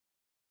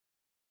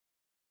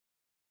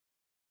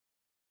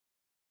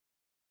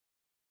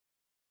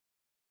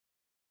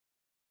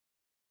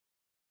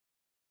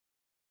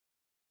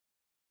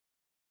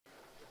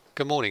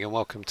Good morning and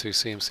welcome to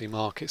CMC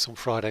Markets on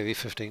Friday the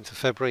 15th of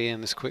February,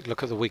 and this quick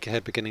look at the week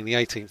ahead beginning the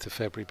 18th of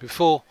February.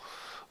 Before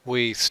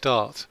we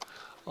start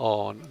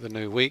on the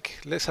new week,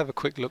 let's have a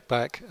quick look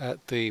back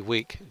at the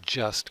week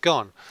just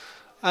gone.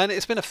 And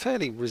it's been a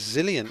fairly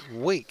resilient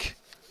week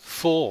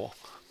for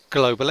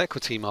global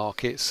equity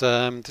markets,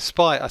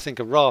 despite I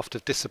think a raft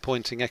of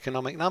disappointing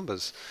economic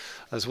numbers,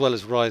 as well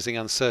as rising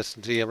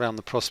uncertainty around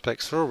the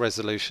prospects for a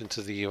resolution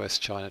to the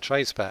US-China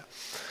trade spat.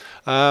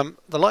 The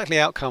likely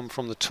outcome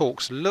from the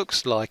talks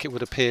looks like it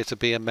would appear to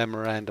be a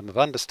memorandum of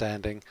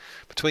understanding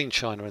between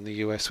China and the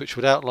US, which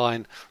would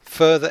outline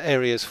further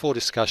areas for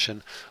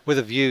discussion with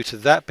a view to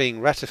that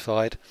being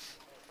ratified,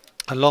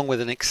 along with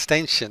an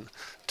extension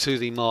to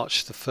the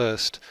March the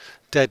 1st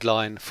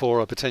deadline for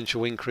a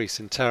potential increase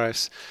in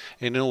tariffs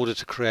in order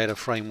to create a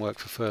framework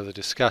for further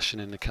discussion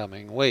in the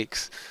coming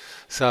weeks.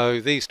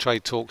 So these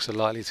trade talks are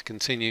likely to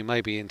continue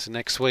maybe into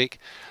next week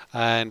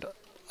and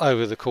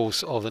over the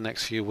course of the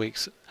next few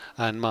weeks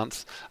and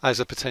months as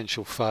a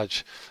potential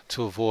fudge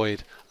to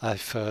avoid a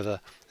further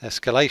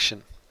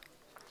escalation.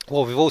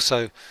 What we've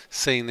also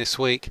seen this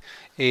week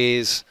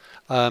is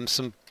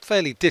some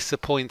fairly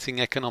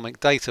disappointing economic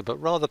data, but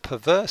rather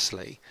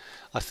perversely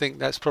I think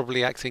that's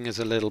probably acting as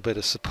a little bit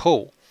of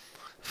support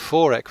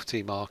for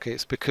equity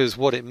markets, because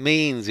what it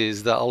means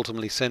is that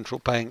ultimately central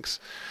banks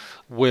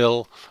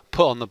will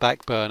put on the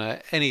back burner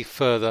any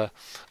further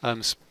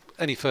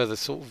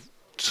sort of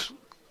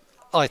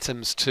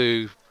items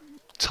to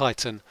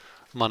tighten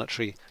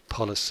monetary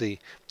policy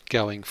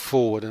going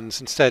forward, and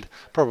instead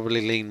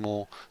probably lean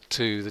more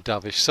to the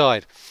dovish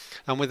side.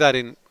 And with that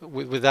in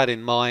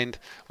mind,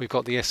 we've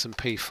got the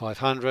S&P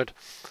 500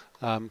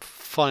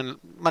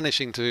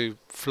 managing to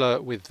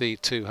flirt with the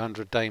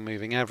 200-day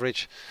moving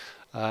average,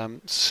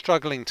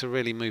 struggling to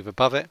really move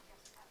above it,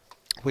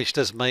 which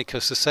does make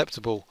us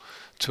susceptible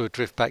to a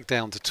drift back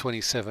down to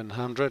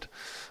 2700.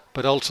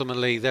 But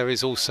ultimately there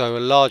is also a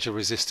larger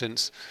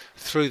resistance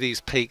through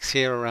these peaks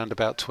here around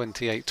about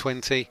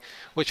 2820,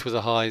 which were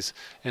the highs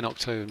in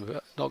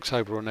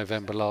October or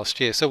November last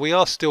year. So we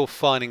are still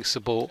finding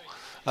support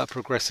at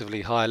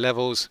progressively higher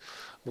levels.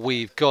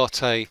 We've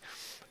got a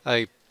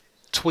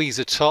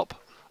tweezer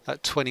top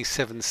at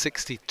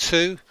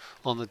 2762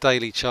 on the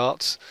daily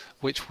charts,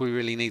 which we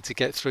really need to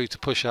get through to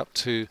push up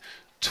to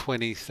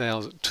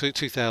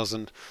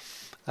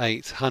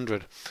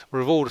 2800.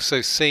 We've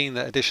also seen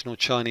that additional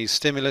Chinese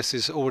stimulus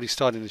is already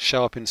starting to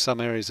show up in some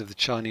areas of the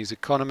Chinese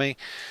economy,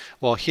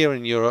 while here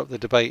in Europe the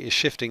debate is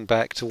shifting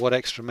back to what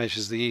extra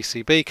measures the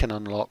ECB can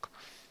unlock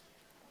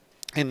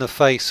in the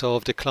face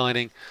of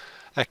declining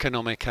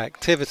economic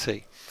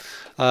activity.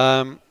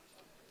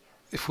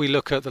 If we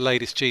look at the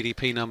latest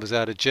GDP numbers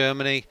out of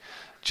Germany,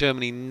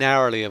 Germany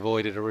narrowly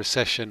avoided a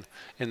recession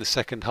in the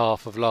second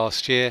half of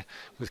last year,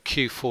 with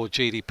Q4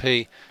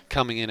 GDP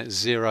coming in at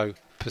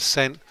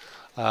 0%.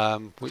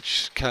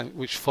 Which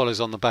follows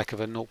on the back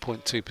of a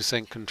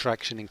 0.2%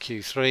 contraction in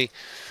Q3.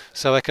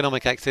 So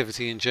economic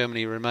activity in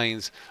Germany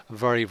remains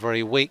very,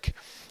 very weak.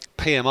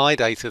 PMI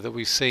data that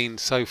we've seen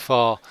so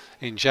far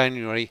in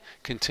January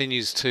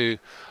continues to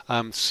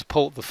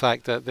support the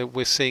fact that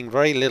we're seeing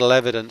very little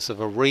evidence of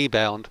a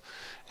rebound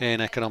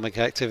in economic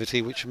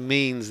activity, which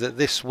means that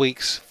this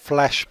week's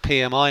flash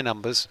PMI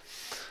numbers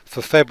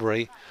for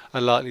February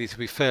are likely to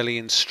be fairly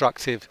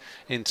instructive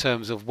in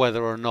terms of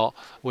whether or not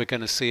we're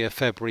going to see a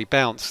February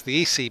bounce.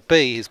 The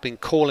ECB has been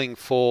calling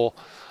for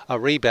a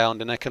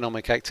rebound in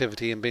economic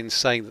activity and been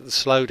saying that the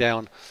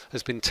slowdown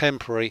has been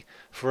temporary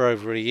for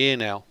over a year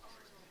now.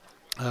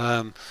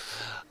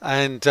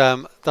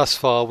 Thus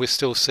far we're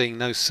still seeing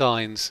no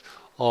signs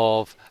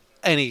of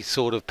any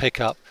sort of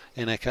pickup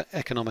in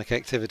economic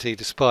activity,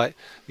 despite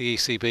the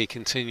ECB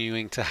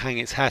continuing to hang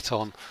its hat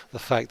on the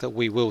fact that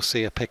we will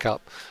see a pickup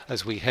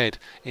as we head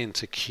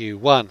into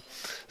Q1.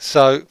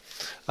 So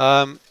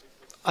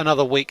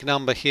another weak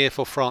number here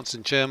for France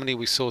and Germany.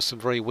 We saw some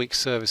very weak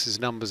services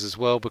numbers as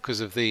well because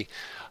of the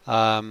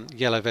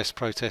yellow vest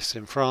protests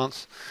in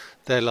France.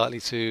 They're likely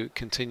to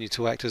continue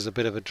to act as a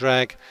bit of a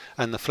drag,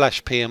 and the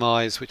flash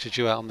PMIs, which are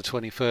due out on the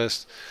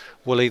 21st,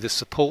 will either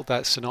support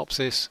that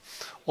synopsis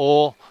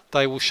or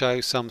they will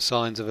show some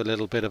signs of a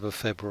little bit of a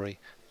February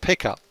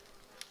pickup.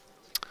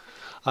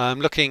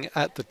 Looking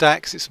at the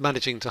DAX, it's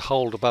managing to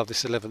hold above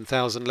this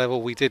 11,000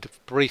 level. We did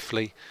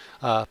briefly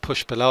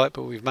push below it,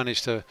 but we've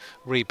managed to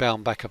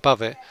rebound back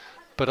above it.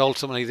 But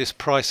ultimately this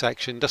price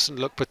action doesn't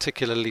look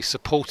particularly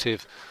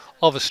supportive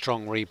of a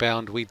strong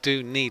rebound. We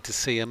do need to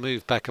see a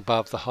move back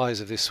above the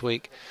highs of this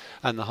week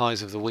and the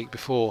highs of the week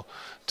before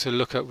to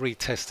look at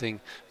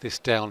retesting this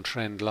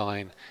downtrend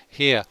line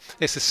here.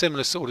 It's a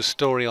similar sort of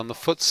story on the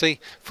FTSE.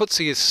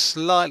 FTSE is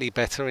slightly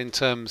better in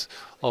terms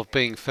of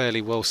being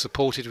fairly well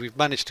supported. We've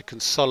managed to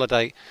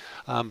consolidate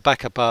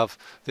back above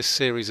this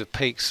series of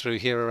peaks through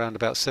here around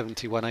about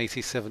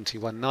 7180,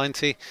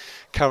 7190,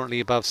 currently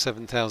above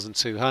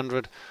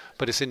 7,200.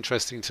 but it's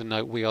interesting to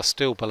note we are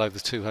still below the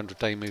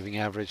 200-day moving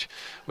average,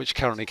 which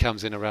currently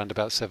comes in around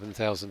about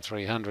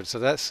 7,300. So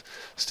that's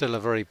still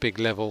a very big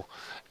level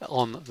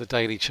on the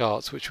daily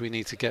charts, which we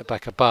need to get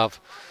back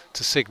above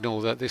to signal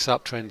that this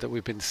uptrend that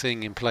we've been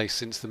seeing in place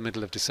since the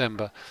middle of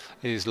December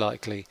is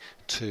likely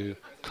to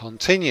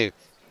continue.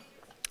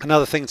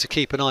 Another thing to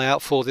keep an eye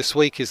out for this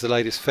week is the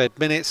latest Fed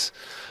minutes.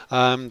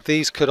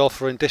 These could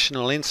offer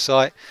additional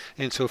insight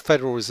into a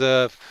Federal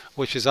Reserve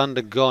which has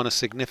undergone a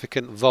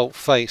significant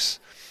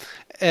volte-face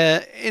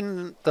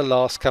in the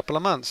last couple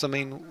of months. I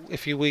mean,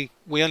 we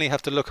only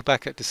have to look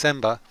back at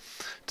December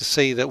to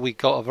see that we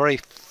got a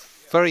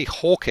very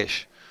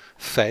hawkish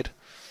Fed,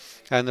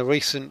 and the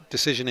recent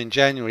decision in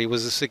January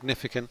was a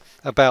significant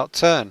about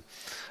turn.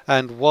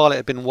 And while it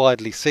had been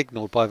widely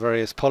signalled by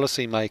various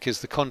policymakers,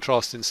 the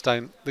contrast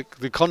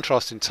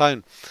in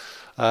tone,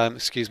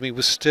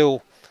 was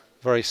still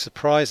very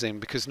surprising,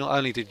 because not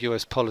only did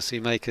US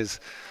policymakers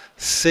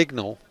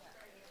signal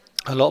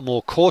a lot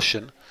more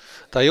caution,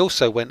 they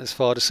also went as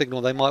far to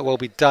signal they might well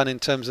be done in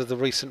terms of the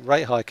recent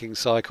rate hiking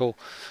cycle,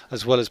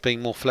 as well as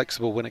being more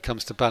flexible when it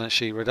comes to balance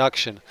sheet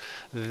reduction.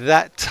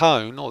 That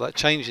tone, or that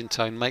change in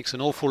tone, makes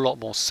an awful lot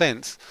more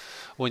sense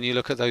when you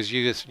look at those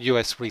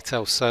US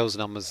retail sales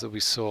numbers that we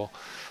saw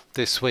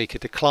this week. A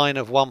decline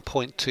of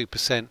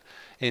 1.2%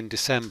 in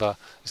December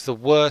is the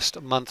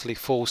worst monthly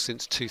fall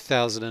since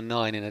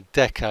 2009 in a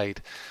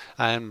decade,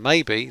 and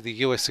maybe the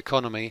US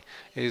economy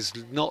is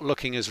not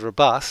looking as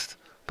robust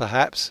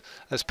perhaps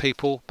as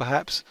people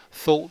perhaps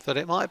thought that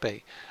it might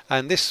be.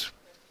 And this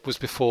was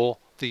before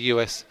the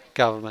US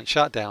government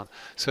shutdown.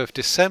 So if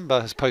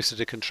December has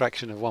posted a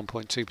contraction of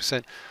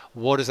 1.2%,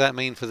 what does that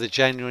mean for the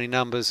January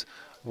numbers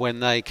when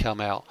they come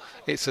out?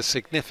 It's a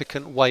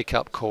significant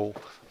wake-up call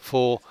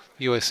for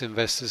US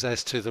investors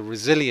as to the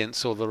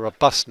resilience or the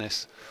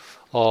robustness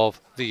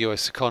of the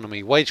US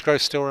economy. Wage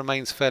growth still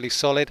remains fairly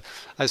solid,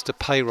 as do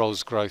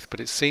payrolls growth, but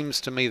it seems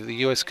to me that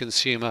the US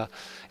consumer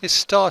is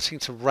starting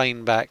to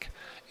rein back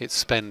its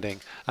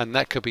spending, and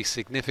that could be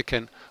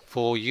significant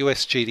for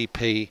US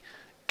GDP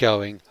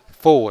going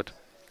forward.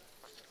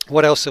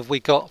 What else have we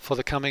got for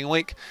the coming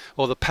week?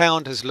 Well, the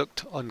pound has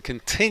looked and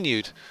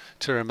continued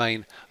to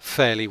remain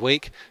fairly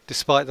weak,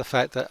 despite the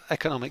fact that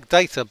economic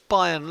data,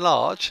 by and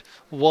large,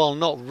 while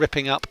not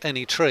ripping up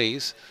any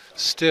trees,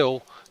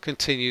 still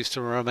continues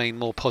to remain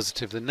more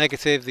positive than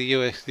negative. The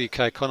UK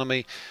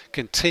economy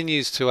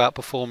continues to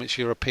outperform its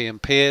European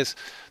peers.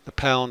 The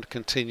pound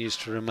continues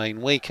to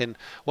remain weak, and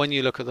when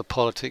you look at the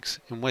politics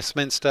in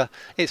Westminster,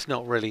 it's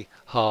not really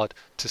hard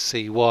to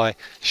see why.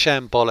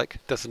 Shambolic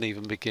doesn't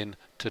even begin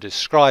to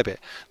describe it.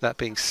 That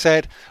being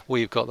said,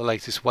 we've got the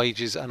latest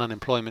wages and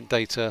unemployment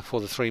data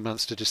for the 3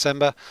 months to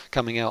December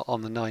coming out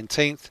on the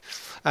 19th,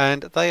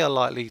 and they are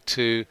likely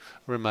to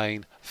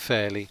remain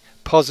fairly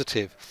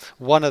positive.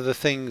 One of the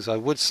things I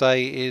would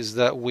say is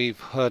that we've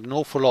heard an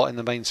awful lot in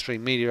the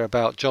mainstream media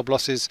about job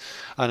losses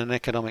and an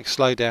economic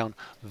slowdown.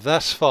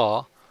 Thus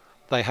far,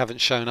 they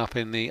haven't shown up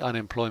in the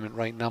unemployment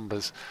rate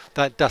numbers.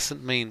 That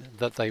doesn't mean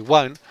that they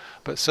won't,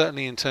 but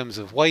certainly in terms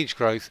of wage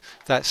growth,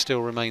 that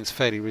still remains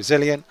fairly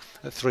resilient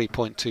at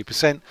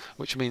 3.2%,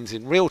 which means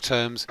in real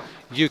terms,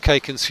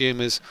 UK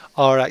consumers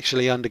are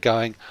actually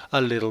undergoing a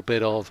little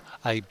bit of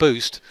a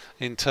boost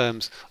in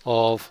terms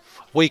of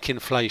weak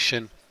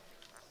inflation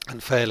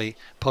and fairly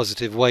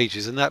positive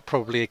wages, and that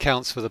probably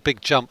accounts for the big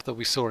jump that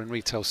we saw in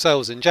retail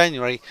sales in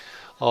January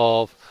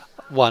of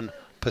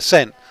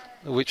 1%.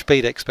 Which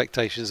beat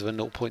expectations of a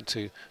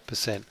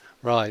 0.2%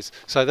 rise.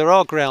 So there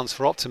are grounds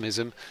for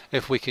optimism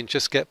if we can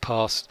just get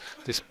past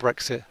this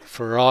Brexit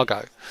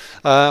farrago.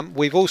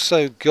 We've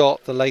also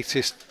got the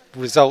latest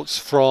results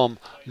from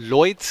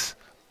Lloyds,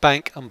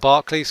 Bank and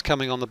Barclays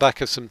coming on the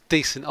back of some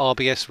decent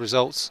RBS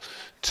results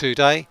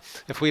today.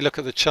 If we look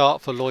at the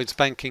chart for Lloyds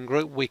Banking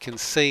Group, we can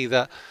see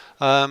that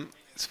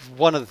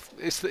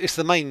it's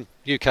the main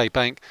UK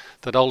bank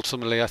that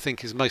ultimately I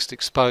think is most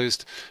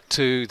exposed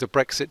to the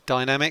Brexit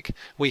dynamic.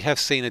 We have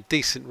seen a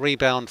decent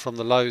rebound from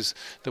the lows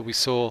that we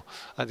saw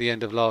at the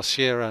end of last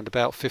year, around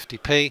about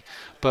 50p,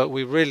 but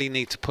we really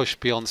need to push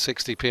beyond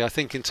 60p. I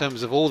think in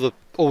terms of all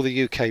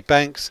the UK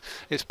banks,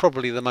 it's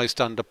probably the most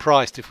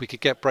underpriced. If we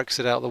could get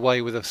Brexit out of the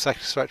way with a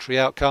satisfactory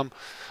outcome,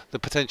 the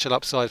potential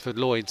upside for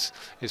Lloyds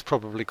is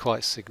probably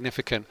quite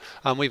significant.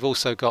 And we've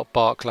also got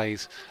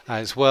Barclays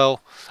as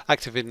well.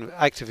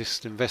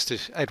 Activist investor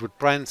Edward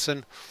Branson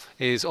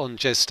is on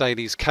Jez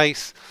Staley's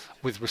case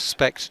with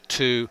respect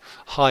to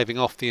hiving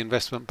off the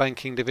investment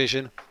banking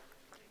division,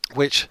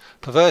 which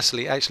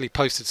perversely actually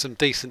posted some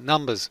decent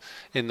numbers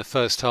in the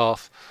first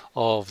half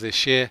of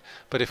this year.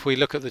 But if we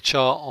look at the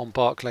chart on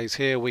Barclays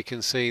here, we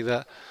can see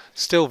that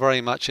still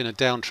very much in a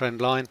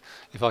downtrend line,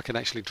 if I can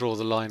actually draw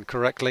the line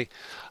correctly.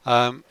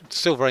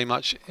 Still very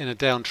much in a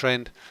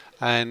downtrend,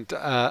 and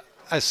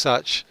as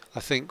such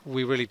I think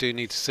we really do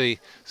need to see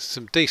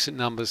some decent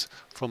numbers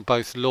from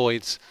both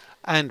Lloyds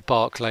and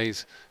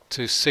Barclays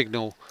to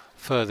signal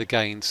further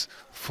gains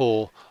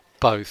for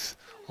both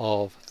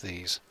of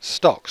these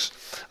stocks.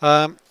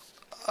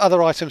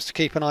 Other items to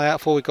keep an eye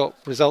out for, we've got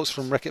results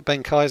from Reckitt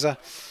Benckiser,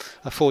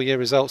 4-year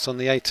results on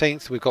the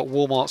 18th. We've got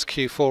Walmart's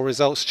Q4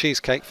 results,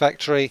 Cheesecake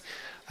Factory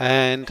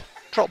and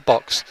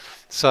Dropbox.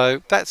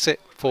 So that's it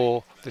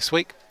for this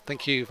week.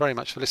 Thank you very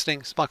much for listening.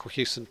 It's Michael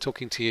Hewson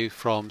talking to you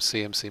from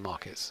CMC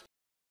Markets.